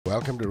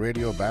Welcome to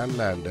Radio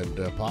Bandland,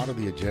 and part of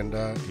the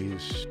agenda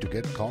is to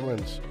get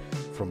comments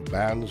from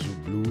bands who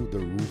blew the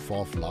roof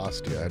off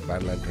last year at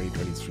Bandland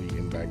 2023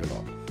 in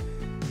Bangalore.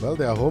 Well,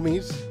 they are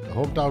homies,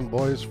 hometown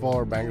boys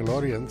for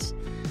Bangaloreans,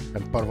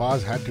 and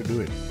Parvaaz had to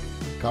do it.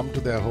 Come to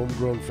their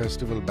homegrown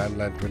festival,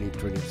 Bandland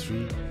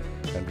 2023,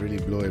 and really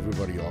blow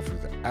everybody off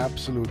with an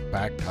absolute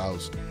packed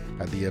house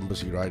at the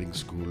Embassy Riding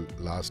School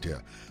last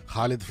year.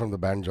 Khalid from the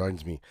band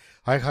joins me.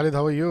 Hi Khalid,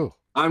 how are you?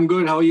 I'm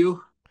good. How are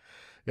you?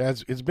 Yeah,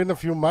 it's been a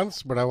few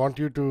months, but I want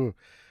you to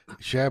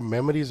share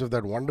memories of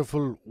that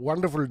wonderful,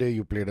 wonderful day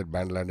you played at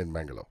Bandland in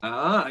Bangalore.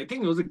 I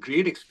think it was a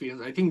great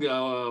experience. I think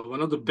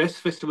one of the best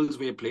festivals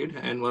we have played,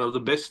 and one of the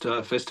best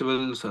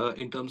festivals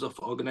in terms of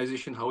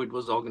organization, how it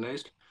was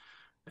organized,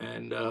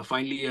 and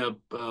finally,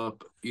 a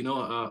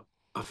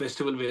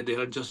festival where there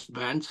are just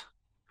bands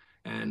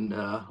and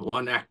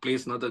one act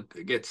plays, another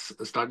gets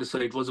started. So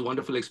it was a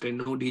wonderful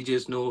experience. No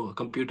DJs, no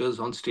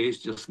computers on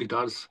stage, just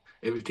guitars.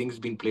 Everything's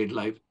been played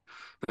live.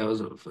 That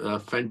was a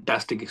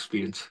fantastic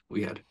experience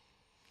we had.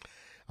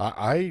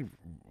 I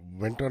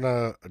went on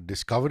a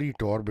discovery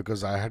tour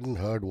because I hadn't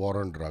heard War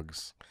on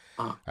Drugs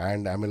Uh,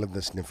 and Amil and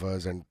the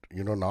Sniffers, and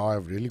now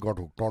I've really got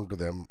hooked onto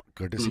them,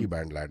 courtesy mm,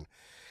 Bandland.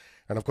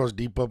 And of course,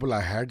 Deep Purple I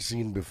had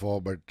seen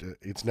before, but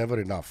it's never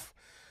enough.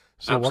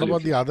 So, what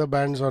about the Absolutely. other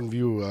bands on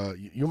view?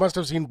 You must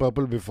have seen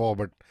Purple before,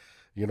 but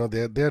they're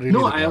really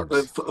No, the I have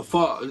gods.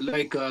 for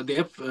like they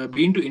have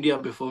been to India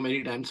before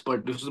many times,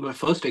 but this was my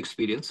first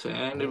experience,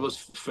 and it Oh,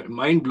 was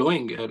mind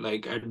blowing.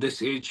 Like at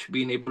this age,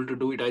 being able to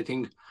do it, I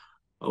think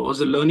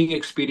was a learning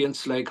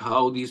experience. Like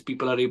how these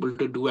people are able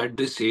to do at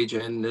this age,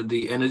 and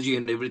the energy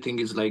and everything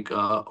is like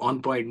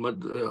on point.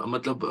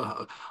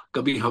 मतलब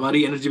कभी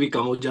हमारी energy भी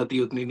कम हो जाती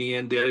है उतनी नहीं,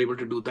 and they are able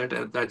to do that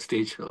at that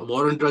stage.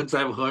 War on Drugs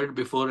I've heard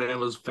before, and it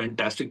was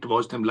fantastic to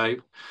watch them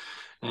live.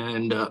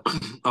 And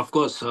of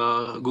course,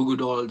 Goo Goo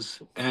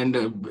Dolls, and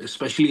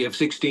especially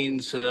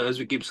F-16s, as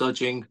we keep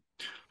searching,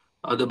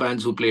 other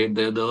bands who played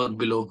there, The Earth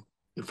Below,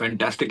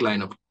 fantastic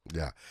lineup.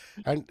 yeah.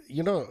 And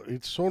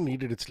it's so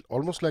needed. It's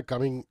almost like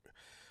coming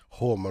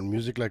home, and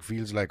music like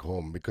feels like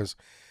home because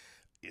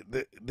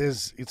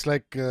it's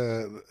like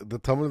the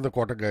Tamil and the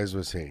Quarter guys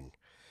were saying.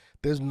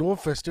 There's no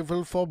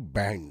festival for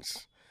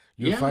bands.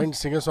 You'll Yeah, find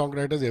singer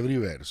songwriters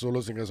everywhere, solo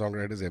singer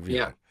songwriters yeah.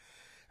 everywhere.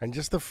 And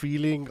just the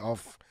feeling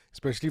of,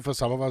 especially for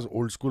some of us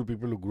old school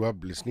people who grew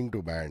up listening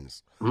to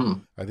bands, Hmm.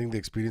 I think the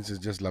experience is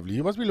just lovely.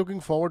 You must be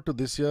looking forward to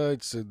this year.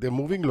 It's they're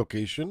moving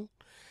location.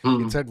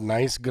 Hmm. It's at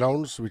Nice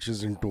Grounds, which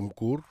is in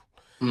Tumkur.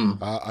 Hmm.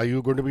 Are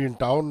you going to be in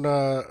town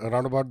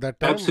around about that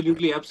time?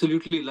 Absolutely,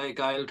 absolutely.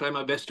 Like I'll try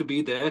my best to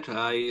be there.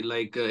 I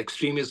like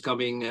Extreme is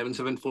coming, Evan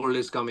Sevenfold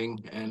is coming,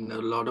 and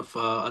a lot of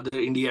other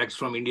indie acts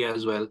from India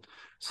as well.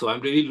 So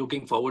I'm really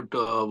looking forward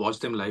to watch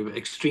them live.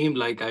 Extreme,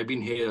 like I've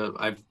been here.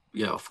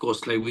 Yeah, of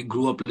course, like we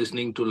grew up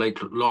listening to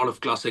like a lot of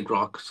classic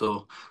rock.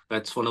 So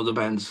that's one of the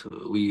bands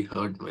we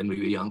heard when we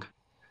were young,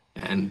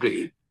 and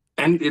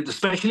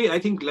especially I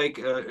think like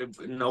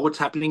now what's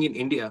happening in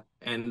India,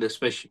 and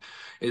especially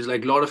is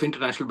like a lot of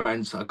international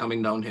bands are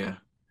coming down here,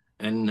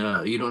 and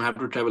you don't have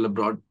to travel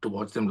abroad to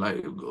watch them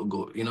live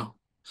go.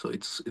 So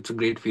it's a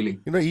great feeling.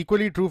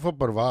 Equally true for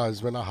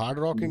Parvaz when a hard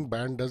Mm. rocking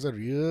band does a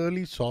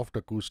really soft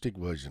acoustic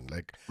version.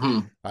 Like Hmm.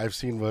 I've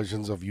seen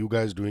versions of you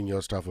guys doing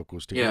your stuff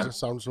acoustic. It Yeah. just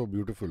sounds so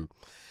beautiful.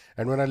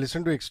 And when I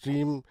listen to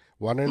Extreme,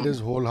 one end Hmm. is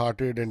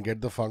wholehearted and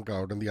get the funk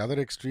out, and the other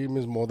extreme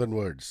is more than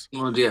words.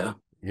 Well, yeah.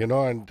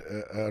 And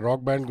a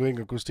rock band going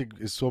acoustic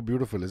is so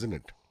beautiful, isn't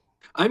it?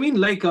 I mean,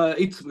 like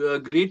it's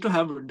great to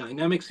have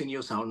dynamics in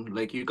your sound.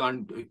 Like you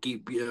can't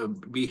keep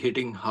be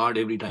hitting hard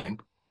every time.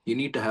 You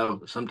need to have.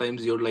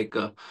 Sometimes you're like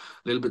a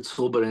little bit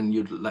sober, and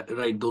you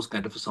write those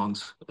kind of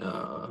songs,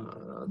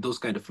 those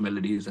kind of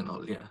melodies and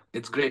all. Yeah,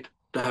 it's great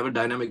to have a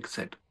dynamic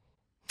set.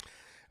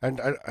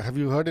 And have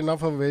you heard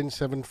enough of Avenged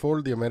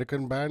Sevenfold, the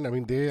American band? I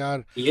mean, they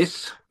are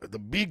Yes. the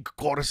big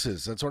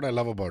choruses. That's what I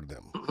love about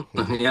them.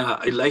 Yeah,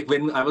 I like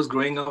when I was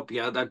growing up.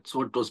 Yeah, that's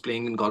what was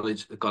playing in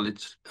college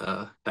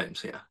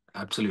times. Yeah,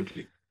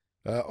 absolutely.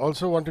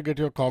 Also, want to get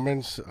your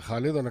comments,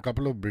 Khalid, on a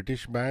couple of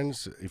British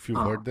bands. If you've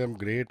Uh, heard them,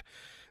 great.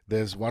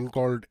 There's one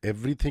called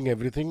Everything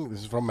Everything.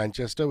 This is from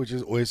Manchester, which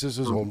is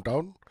Oasis's mm,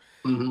 hometown,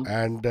 mhm.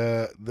 and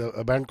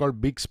a band called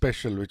Big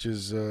Special, which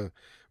is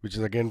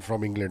again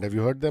from England. Have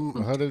you heard them?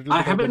 Mm. Heard a little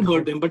I bit of them haven't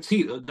heard before? them, but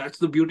see, that's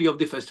the beauty of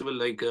the festival.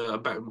 Like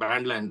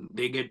Bandland,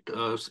 they get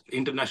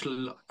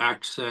international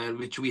acts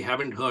which we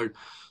haven't heard.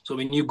 So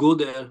when you go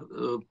there,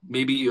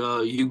 maybe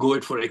you go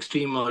it for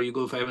Extreme or you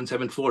go 5 and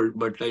 7 fold,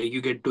 but like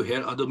you get to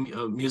hear other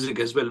music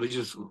as well, which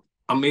is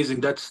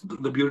amazing. That's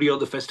the beauty of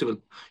the festival.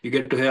 You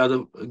get to hear other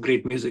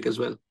great music as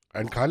well.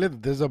 And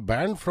Khalid, there's a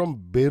band from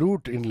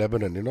Beirut in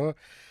Lebanon.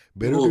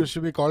 Beirut Oh, used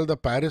to be called the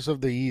Paris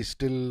of the East.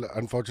 Till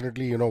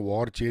unfortunately,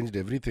 war changed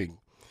everything.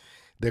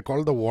 They're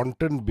called the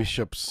Wanton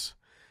Bishops.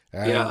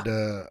 yeah.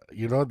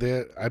 And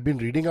they I've been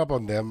reading up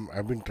on them.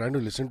 I've been trying to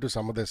listen to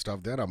some of their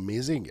stuff. They're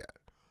amazing. Yeah.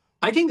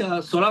 I think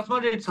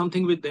Solatma did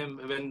something with them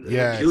when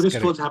Yes,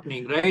 Jurist was correct.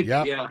 happening, right?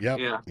 Yep, Yeah, yep,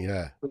 yeah.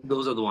 yeah.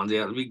 Those are the ones.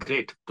 Yeah, it'll be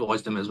great to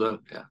watch them as well.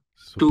 Yeah.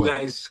 Two Super.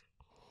 guys.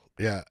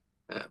 Yeah.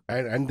 uh,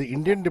 And the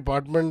Indian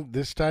department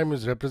this time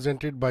is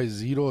represented by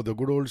Zero, the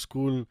good old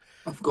school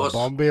of course,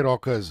 Bombay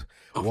rockers.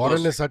 of Warren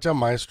course, is such a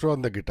maestro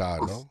on the guitar,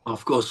 no?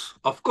 of course.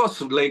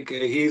 Like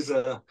he's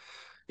a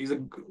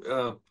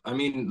I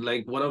mean,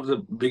 like one of the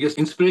biggest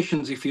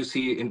inspirations if you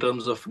see in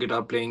terms of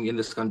guitar playing in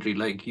this country.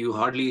 Like you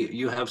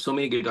have so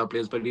many guitar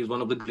players, but he's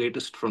one of the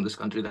greatest from this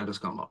country that has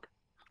come out.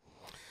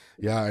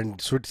 Yeah, and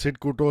Sid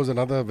Kuto is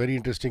another very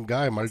interesting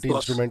guy, Of multi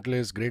course.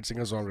 instrumentalist, great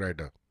singer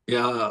songwriter.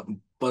 Yeah,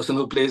 person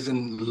who plays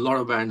in a lot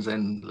of bands,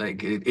 and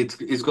like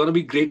it's gonna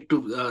be great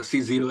to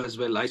see Zero as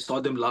well. I saw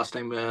them last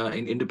time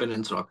in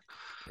Independence Rock,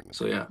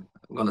 so yeah,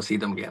 I'm gonna see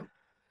them again.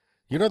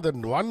 You know, the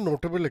one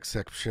notable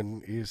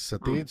exception is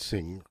Mm. Satej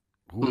Singh,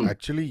 who Mm.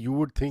 actually you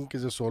would think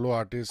is a solo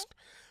artist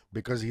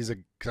because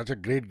such a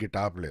great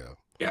guitar player.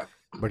 Yeah,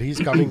 But he's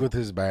coming with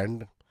his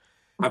band, and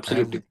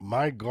absolutely.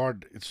 my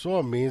God, it's so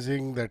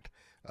amazing that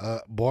a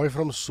boy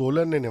from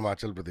Solan in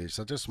Himachal Pradesh,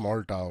 such a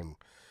small town,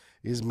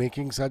 is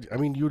making such. I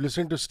mean, you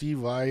listen to Steve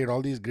Vai and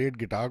all these great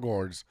guitar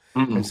gods,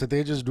 and Mm.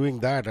 Satej is doing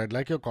that. I'd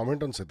like your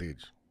comment on Satej.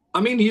 I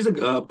mean, he's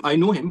a I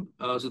know him.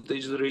 So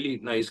he's a really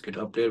nice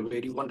guitar player,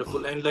 very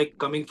wonderful, and like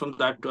coming from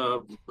that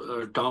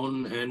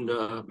town and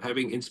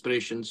having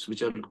inspirations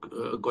which are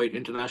quite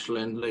international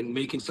and like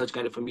making such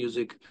kind of a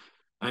music.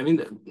 I mean,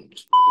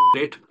 it's fucking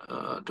great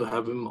to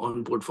have him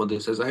on board for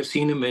this. As I've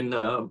seen him in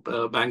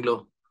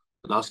Bangalore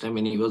last time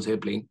when he was here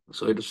playing,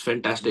 so it was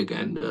fantastic,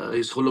 and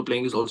his solo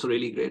playing is also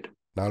really great.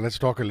 Now let's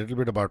talk a little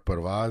bit about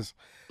Parvaz.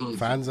 Mm.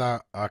 Fans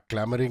are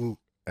clamoring,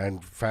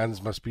 and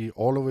fans must be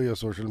all over your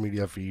social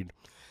media feed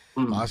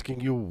Mm.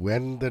 asking you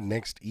when the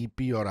next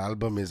EP or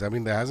album is. I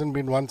mean, there hasn't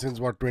been one since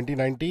what,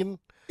 2019?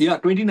 Yeah,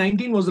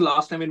 2019 was the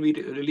last time when we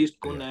released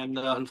Kun, Yeah. and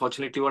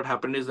unfortunately, what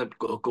happened is that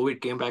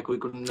COVID came back. We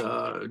couldn't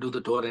do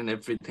the tour and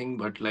everything.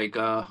 But like,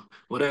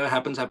 whatever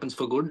happens, happens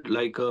for good.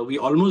 Like, we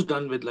almost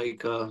done with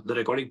like the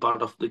recording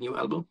part of the new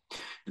album.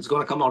 It's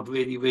gonna come out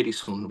very, very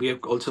soon. We are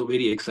also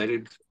very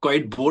excited.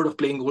 Quite bored of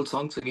playing old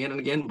songs again and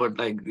again, but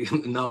like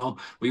now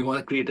we want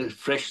to create a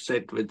fresh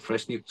set with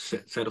fresh new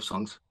set of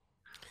songs.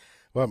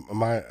 Well,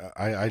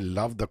 I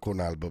love the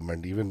Kun album,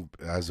 and even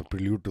as a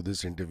prelude to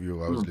this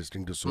interview, I was Mm,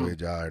 listening to mm,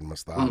 Soeja and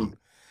Mastan.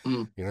 mm,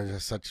 mm. You know,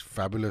 just such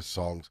fabulous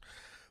songs.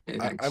 Yeah,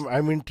 thanks.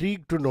 I'm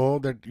intrigued to know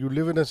that you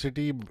live in a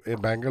city,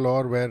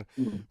 Bangalore, where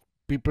Mm,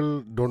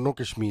 people don't know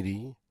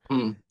Kashmiri.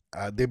 mm,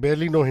 They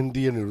barely know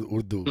Hindi and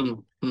Urdu.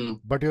 mm, mm.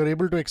 But you're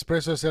able to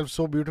express yourself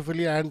so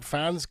beautifully, and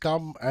fans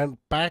come and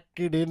pack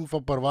it in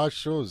for Parvaz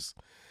shows.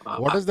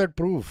 What Uh, does that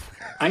prove?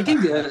 I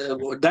think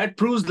that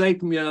proves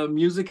like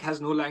music has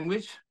no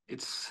language.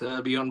 It's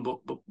beyond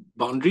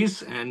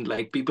boundaries, and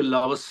like people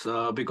love us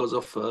because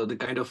of the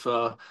kind of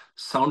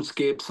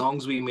soundscape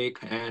songs we make,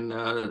 and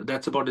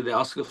that's about it. They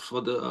ask us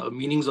for the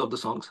meanings of the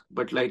songs,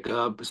 but like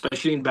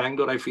especially in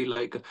Bangalore, I feel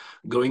like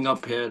growing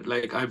up here,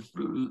 like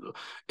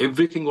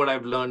everything what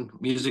I've learned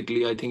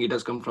musically, I think it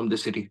has come from the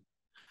city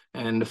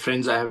and the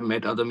friends I have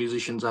met, other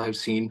musicians I have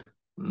seen,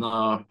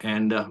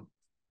 and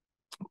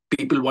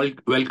people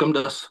welcomed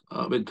us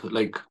with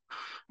like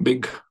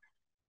big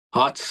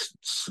hearts.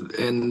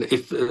 And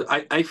if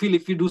I feel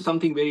if you do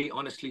something very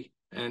honestly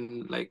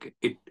and like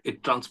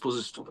it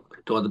transposes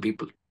to other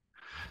people.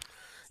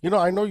 You know,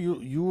 I know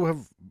you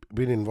have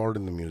been involved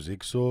in the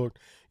music, so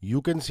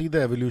you can see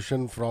the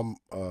evolution from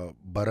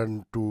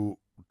Baran to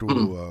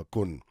Mm,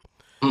 Kun.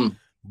 mm,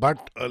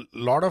 But a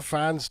lot of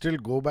fans still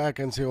go back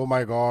and say, "Oh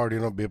my God, you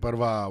know,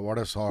 Beparwa, what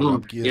a song!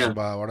 Ab Ki Ye yeah,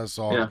 Subah, what a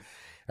song!" yeah,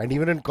 And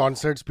even in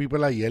concerts,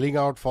 people are yelling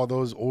out for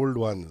those old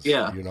ones.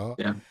 yeah, You know,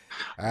 yeah.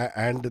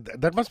 and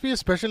that must be a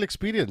special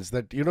experience.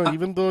 That you know, Uh,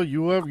 even though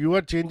you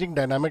are changing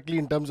dynamically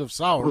in terms of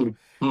sound, mm,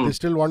 they mm.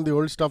 still want the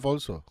old stuff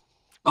also.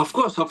 Of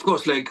course.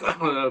 Like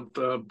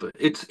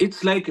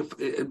it's like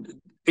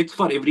it's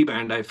for every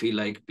band. I feel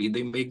like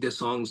they make their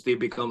songs, they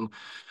become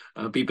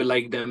people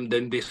like them,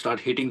 then they start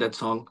hating that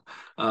song.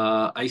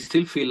 I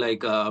still feel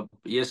like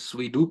yes,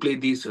 we do play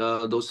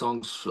those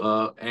songs,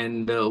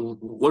 and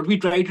what we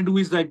try to do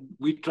is that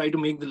we try to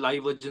make the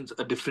live versions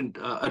a different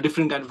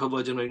kind of a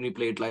version when we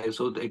play it live,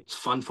 so that it's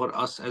fun for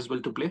us as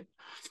well to play.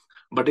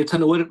 But it's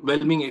an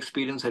overwhelming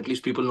experience. At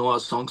least people know our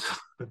songs.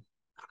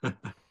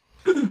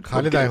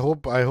 Khalid, Okay.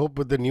 I hope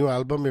with the new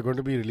album you're going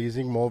to be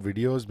releasing more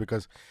videos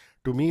because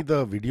to me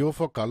the video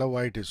for Color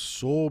White is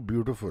so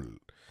beautiful.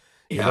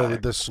 You know, Yeah.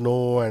 with the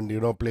snow and you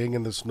know playing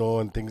in the snow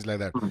and things like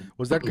that. Mm,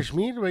 Was that mm.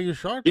 Kashmir where you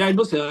shot? Yeah,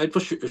 it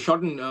was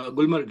shot in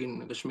Gulmarg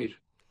in Kashmir.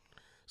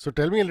 So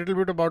tell me a little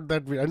bit about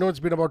that. I know it's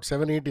been about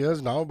 7 8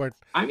 years now, but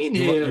I mean,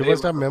 you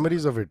must have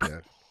memories of it.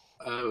 Yeah.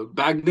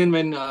 back then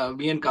when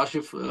me and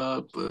Kashif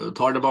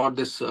thought about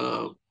this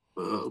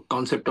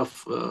concept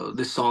of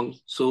this song,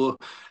 so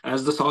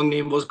as the song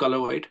name was Color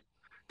White,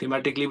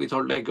 thematically we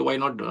thought like why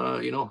not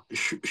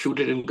shoot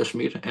it in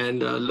Kashmir,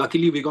 and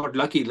luckily we got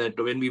lucky that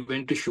when we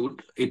went to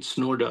shoot, it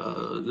snowed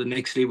the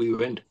next day we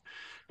went.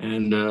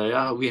 And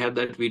yeah, we had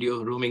that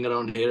video roaming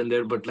around here and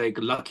there, but like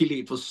luckily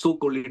it was so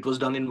cold. It was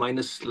done in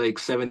minus like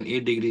 7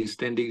 8 degrees,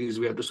 10 degrees.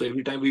 We had to, so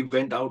every time we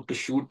went out to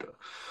shoot,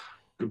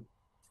 to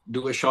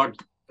do a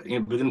shot,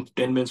 within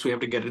 10 minutes, we have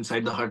to get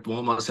inside the hut,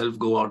 warm ourselves,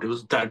 go out. It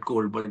was that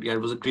cold, but yeah,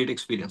 it was a great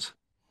experience.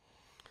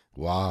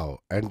 Wow.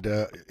 And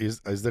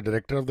is the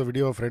director of the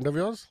video a friend of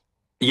yours?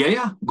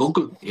 Yeah,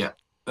 Gokul. Yeah.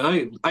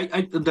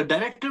 The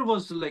director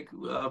was like,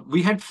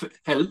 we had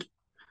help.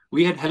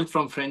 We had help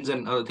from friends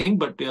and other thing,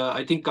 but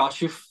I think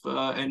Kashif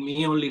and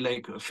me only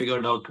like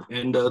figured out,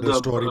 and The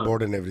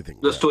storyboard and everything.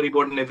 the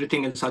storyboard and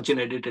everything, and Sachin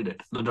edited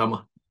it, the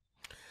drama.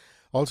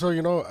 Also,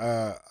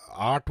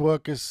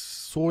 artwork is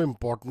so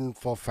important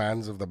for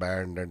fans of the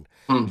band. And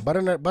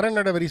Baran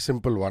had a very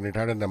simple one. It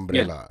had an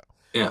umbrella.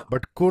 Yeah.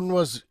 But Kun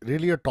was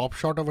really a top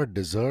shot of a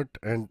dessert.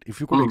 And if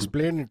you could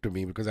explain it to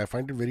me, because I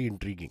find it very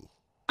intriguing.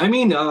 I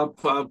mean,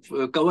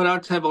 cover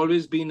arts have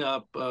always been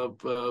a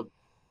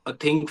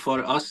thing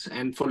for us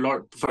and for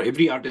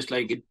every artist.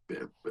 Like it,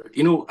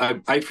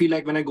 I feel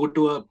like when I go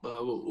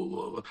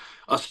to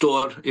a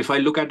store, if I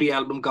look at the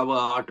album cover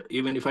art,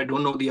 even if I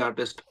don't know the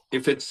artist,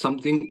 if it's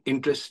something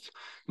interests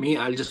me,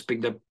 I'll just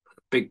pick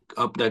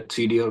up that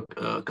CD or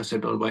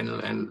cassette or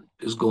vinyl and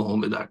just go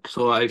home with that.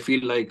 So I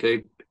feel like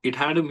it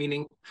had a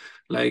meaning,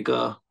 like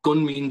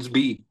Kun means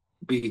be.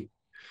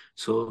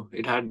 So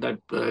it had that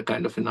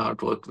kind of an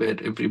artwork where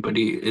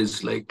everybody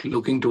is like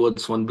looking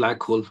towards one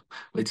black hole,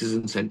 which is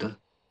in center.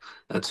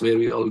 That's where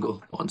we all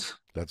go once.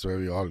 That's where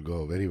we all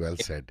go. Very well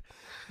said.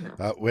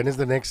 Yeah. When is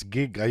the next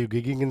gig? Are you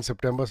gigging in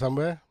September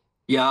somewhere?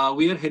 Yeah,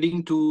 we are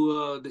heading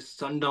to this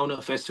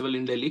Sundowner Festival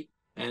in Delhi,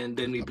 and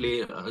then we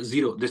play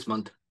Zero this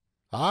month.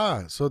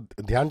 So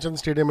Dhyan Chand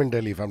Stadium in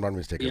Delhi, if I'm not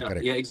mistaken. Yeah,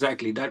 correct. Yeah,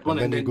 exactly. That one.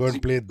 And then you go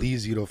and play the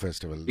Zero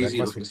Festival.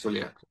 Festival,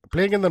 yeah.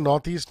 Playing in the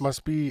Northeast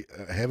must be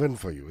heaven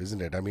for you,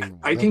 isn't it? I mean,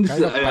 I think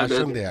kind of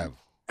passion they have.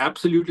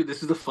 Absolutely,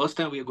 this is the first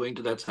time we are going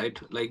to that site.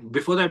 Like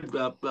before that,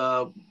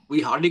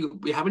 we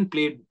haven't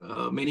played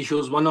many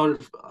shows. One or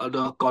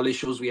other college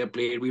shows we have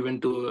played. We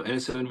went to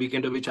NS7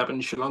 Weekender, which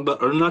happened in Shillong,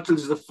 but Arunachal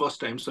is the first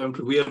time, so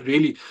we are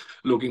really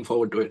looking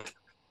forward to it.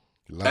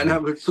 Lovely. And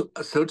I've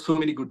heard so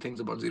many good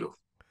things about Zero.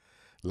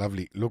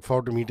 Lovely. Look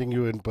forward to meeting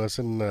you in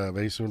person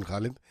very soon,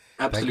 Khalid.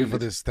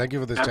 Absolutely. Thank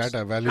you for this chat.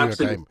 I value your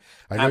time.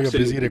 I know you're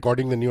busy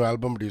recording the new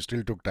album, but you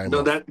still took time.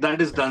 No,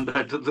 that is done.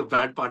 The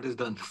bad part is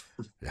done.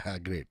 Yeah,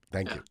 great.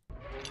 Thank you.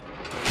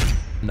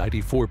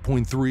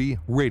 94.3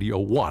 Radio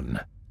 1.